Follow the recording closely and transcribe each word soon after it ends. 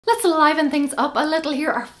Let's liven things up a little.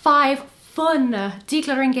 Here are 5 fun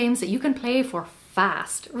decluttering games that you can play for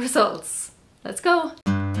fast results. Let's go.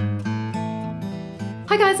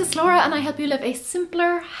 Hi guys, it's Laura and I help you live a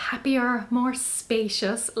simpler, happier, more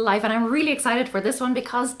spacious life, and I'm really excited for this one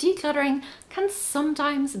because decluttering can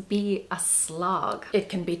sometimes be a slog. It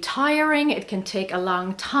can be tiring, it can take a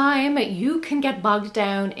long time, you can get bogged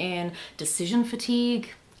down in decision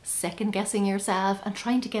fatigue, second guessing yourself and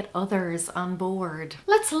trying to get others on board.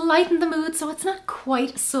 Let's lighten the mood so it's not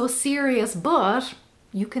quite so serious, but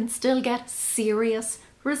you can still get serious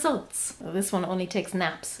results. This one only takes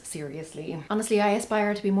naps seriously. Honestly, I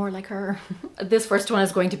aspire to be more like her. This first one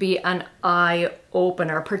is going to be an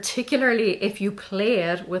eye-opener, particularly if you play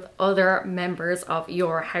it with other members of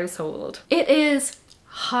your household. It is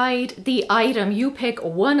hide the item. You pick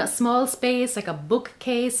one small space like a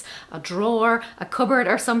bookcase, a drawer, a cupboard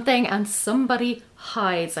or something, and somebody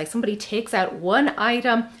hides. Like somebody takes out one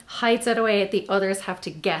item, hides it away, the others have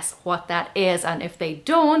to guess what that is, and if they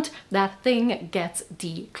don't, that thing gets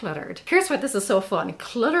decluttered. Here's why this is so fun.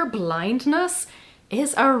 Clutter blindness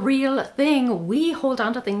is a real thing. We hold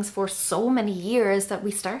on to things for so many years that we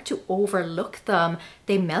start to overlook them.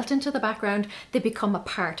 They melt into the background, they become a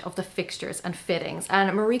part of the fixtures and fittings.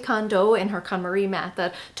 And Marie Kondo in her KonMari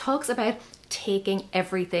method talks about taking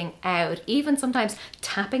everything out, even sometimes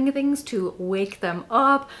tapping things to wake them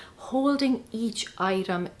up, holding each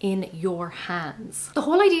item in your hands. The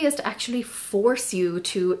whole idea is to actually force you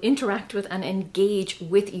to interact with and engage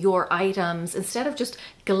with your items instead of just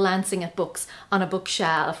glancing at books on a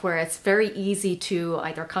bookshelf where it's very easy to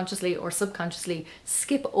either consciously or subconsciously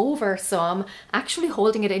skip over some. Actually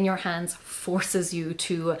holding it in your hands forces you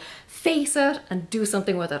to face it and do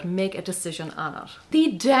something with it, make a decision on it.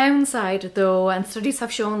 The downside though, and studies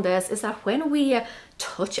have shown this, is that when we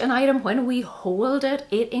touch an item, when we hold it,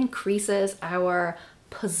 it increases our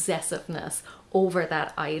possessiveness over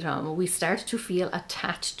that item. We start to feel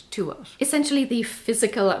attached to it. Essentially, the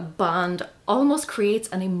physical bond almost creates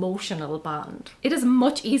an emotional bond. It is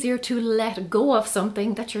much easier to let go of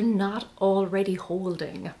something that you're not already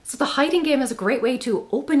holding. So the hiding game is a great way to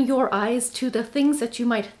open your eyes to the things that you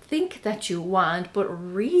might think that you want, but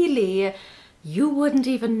really you wouldn't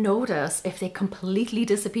even notice if they completely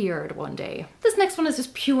disappeared one day. This next one is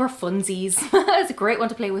just pure funsies. It's a great one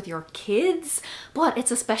to play with your kids, but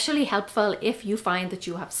it's especially helpful if you find that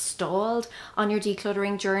you have stalled on your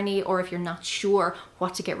decluttering journey, or if you're not sure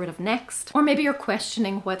what to get rid of next, or maybe you're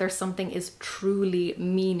questioning whether something is truly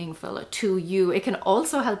meaningful to you. It can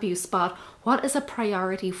also help you spot what is a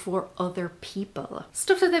priority for other people.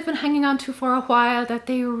 Stuff that they've been hanging on to for a while that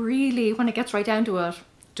they really, when it gets right down to it,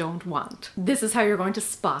 don't want. This is how you're going to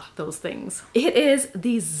spot those things. It is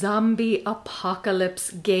the zombie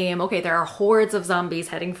apocalypse game. Okay, there are hordes of zombies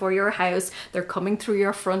heading for your house. They're coming through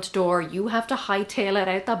your front door. You have to hightail it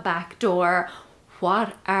out the back door.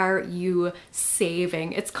 What are you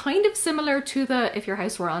saving? It's kind of similar to the if your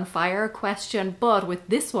house were on fire question, but with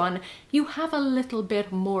this one, you have a little bit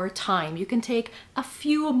more time. You can take a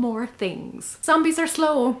few more things. Zombies are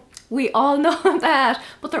slow. We all know that,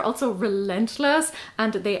 but they're also relentless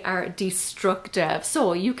and they are destructive.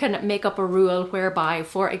 So you can make up a rule whereby,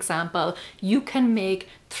 for example, you can make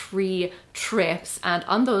 3 trips, and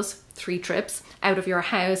on those 3 trips out of your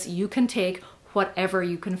house, you can take whatever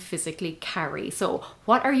you can physically carry. So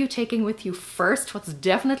what are you taking with you first? What's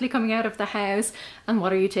definitely coming out of the house? And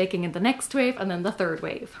what are you taking in the next wave and then the third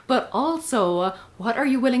wave? But also, what are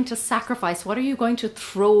you willing to sacrifice? What are you going to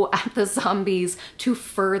throw at the zombies to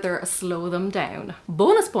further slow them down?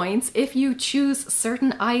 Bonus points if you choose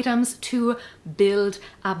certain items to build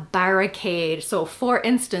a barricade. So for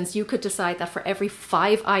instance, you could decide that for every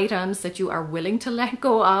 5 items that you are willing to let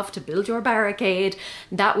go of to build your barricade,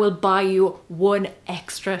 that will buy you 1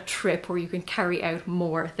 extra trip where you can carry out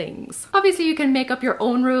more things. Obviously you can make up your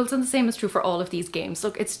own rules, and the same is true for all of these games.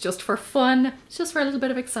 Look, it's just for fun, it's just for a little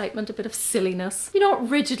bit of excitement, a bit of silliness. You don't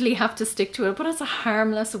rigidly have to stick to it, but it's a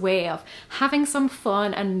harmless way of having some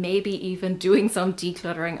fun and maybe even doing some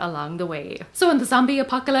decluttering along the way. So in the zombie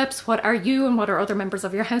apocalypse, what are you and what are other members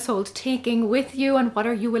of your household taking with you, and what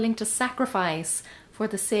are you willing to sacrifice for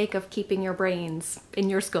the sake of keeping your brains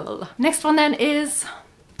in your skull? Next one then is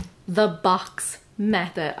the box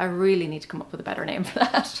method. I really need to come up with a better name for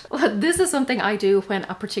that. This is something I do when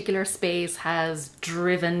a particular space has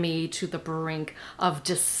driven me to the brink of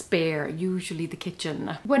despair, usually the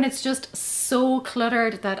kitchen. When it's just so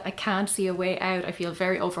cluttered that I can't see a way out, I feel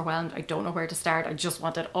very overwhelmed, I don't know where to start, I just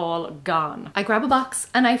want it all gone. I grab a box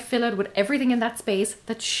and I fill it with everything in that space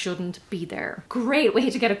that shouldn't be there. Great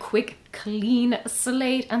way to get a quick clean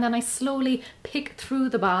slate, and then I slowly pick through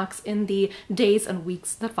the box in the days and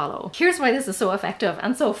weeks that follow. Here's why this is so effective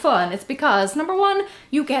and so fun. It's because, number one,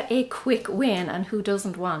 you get a quick win, and who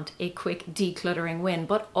doesn't want a quick decluttering win?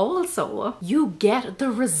 But also, you get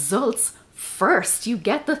the results first. You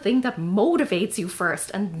get the thing that motivates you first,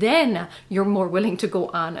 and then you're more willing to go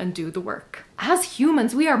on and do the work. As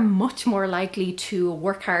humans, we are much more likely to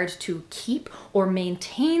work hard to keep or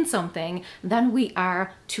maintain something than we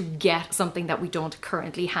are to get something that we don't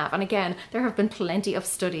currently have. And again, there have been plenty of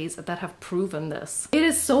studies that have proven this. It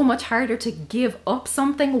is so much harder to give up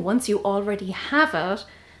something once you already have it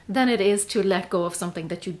than it is to let go of something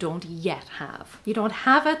that you don't yet have. You don't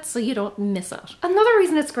have it, so you don't miss it. Another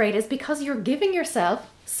reason it's great is because you're giving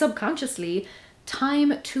yourself subconsciously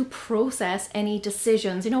time to process any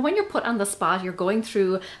decisions. You know, when you're put on the spot, you're going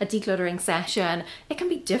through a decluttering session, it can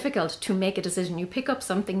be difficult to make a decision. You pick up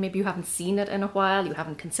something, maybe you haven't seen it in a while, you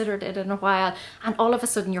haven't considered it in a while, and all of a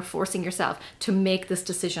sudden you're forcing yourself to make this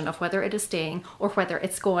decision of whether it is staying or whether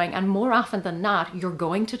it's going. And more often than not, you're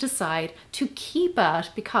going to decide to keep it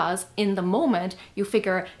because in the moment you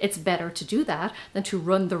figure it's better to do that than to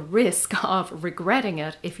run the risk of regretting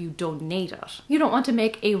it if you donate it. You don't want to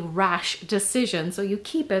make a rash decision, so you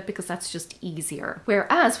keep it because that's just easier.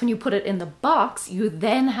 Whereas when you put it in the box, you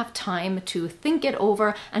then have time to think it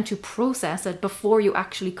over and to process it before you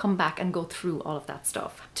actually come back and go through all of that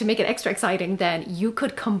stuff. To make it extra exciting, then you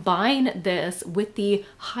could combine this with the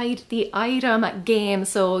hide the item game.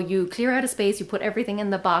 So you clear out a space, you put everything in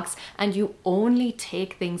the box, and you only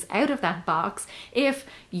take things out of that box if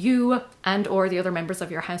you and or the other members of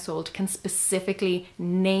your household can specifically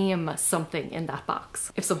name something in that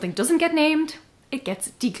box. If something doesn't get named, it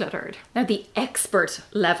gets decluttered. Now, the expert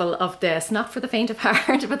level of this, not for the faint of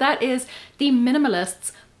heart, but that is the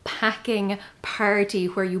minimalist's packing party,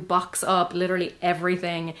 where you box up literally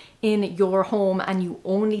everything in your home and you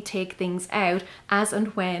only take things out as and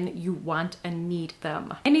when you want and need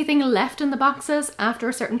them. Anything left in the boxes after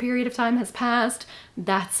a certain period of time has passed,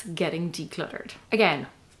 that's getting decluttered. Again,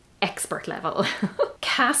 expert level.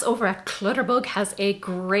 Cass over at Clutterbug has a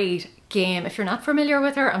great game. If you're not familiar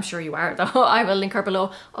with her, I'm sure you are though. I will link her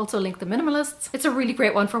below. Also link the minimalists. It's a really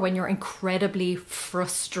great one for when you're incredibly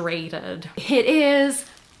frustrated. It is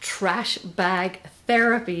trash bag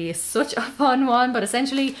therapy. Such a fun one, but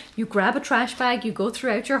essentially you grab a trash bag, you go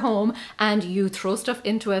throughout your home and you throw stuff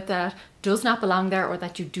into it that does not belong there or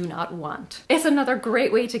that you do not want. It's another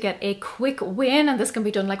great way to get a quick win, and this can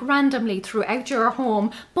be done like randomly throughout your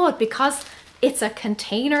home, but because it's a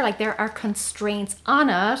container, like there are constraints on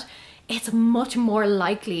it, it's much more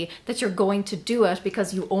likely that you're going to do it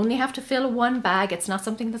because you only have to fill one bag. It's not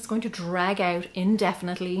something that's going to drag out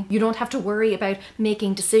indefinitely. You don't have to worry about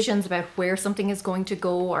making decisions about where something is going to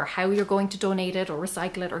go or how you're going to donate it or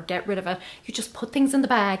recycle it or get rid of it. You just put things in the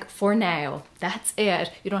bag for now. That's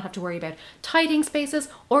it. You don't have to worry about tidying spaces,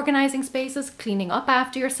 organizing spaces, cleaning up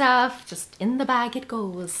after yourself. Just in the bag it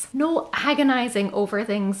goes. No agonizing over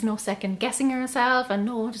things, no second guessing yourself, and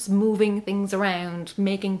no just moving things around,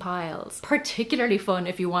 making piles. Particularly fun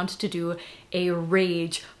if you want to do a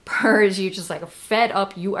rage purge. You just like fed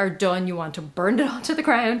up, you are done, you want to burn it all to the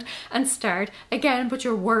ground and start again, but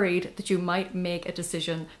you're worried that you might make a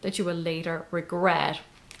decision that you will later regret.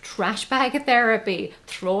 Trash bag therapy.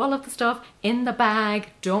 Throw all of the stuff in the bag.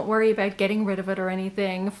 Don't worry about getting rid of it or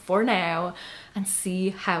anything for now, and see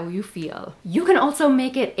how you feel. You can also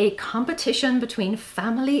make it a competition between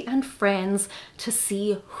family and friends to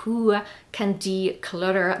see who can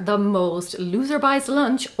declutter the most. Loser buys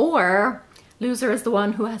lunch, or loser is the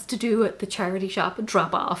one who has to do the charity shop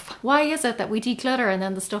drop off. Why is it that we declutter and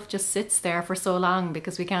then the stuff just sits there for so long?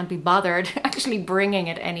 Because we can't be bothered actually bringing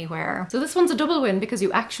it anywhere. So this one's a double win because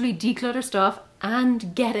you actually declutter stuff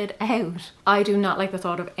and get it out. I do not like the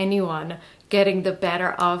thought of anyone getting the better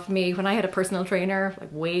of me. When I had a personal trainer,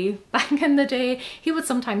 like way back in the day, he would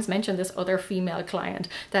sometimes mention this other female client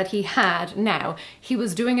that he had. Now, he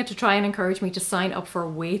was doing it to try and encourage me to sign up for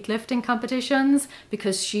weightlifting competitions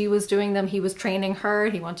because she was doing them. He was training her.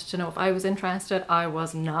 He wanted to know if I was interested. I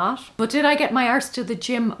was not. But did I get my arse to the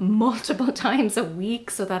gym multiple times a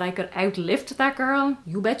week so that I could outlift that girl?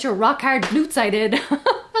 You bet your rock hard glutes I did.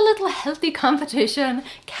 A little healthy competition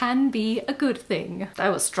can be a good thing. I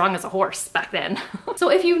was strong as a horse back then. So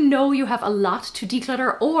if you know you have a lot to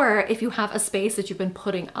declutter, or if you have a space that you've been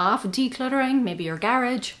putting off decluttering, maybe your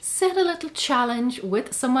garage, set a little challenge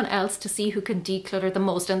with someone else to see who can declutter the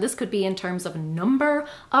most. And this could be in terms of number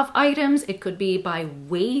of items, it could be by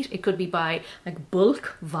weight, it could be by like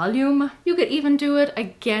bulk, volume. You could even do it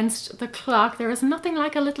against the clock. There is nothing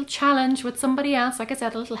like a little challenge with somebody else, like I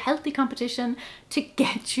said, a little healthy competition to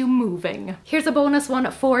get you moving. Here's a bonus one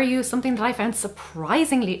for you, something that I found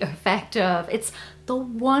surprisingly effective. It's the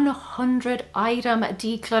 100 item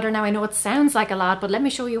declutter. Now I know it sounds like a lot, but let me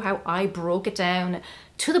show you how I broke it down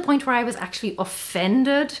to the point where I was actually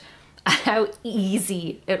offended at how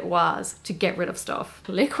easy it was to get rid of stuff.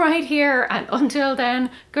 Click right here, and until then,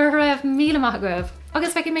 go raibh, míle maith agaibh.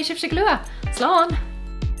 Agus feicim mé sibh sé glua. Slán!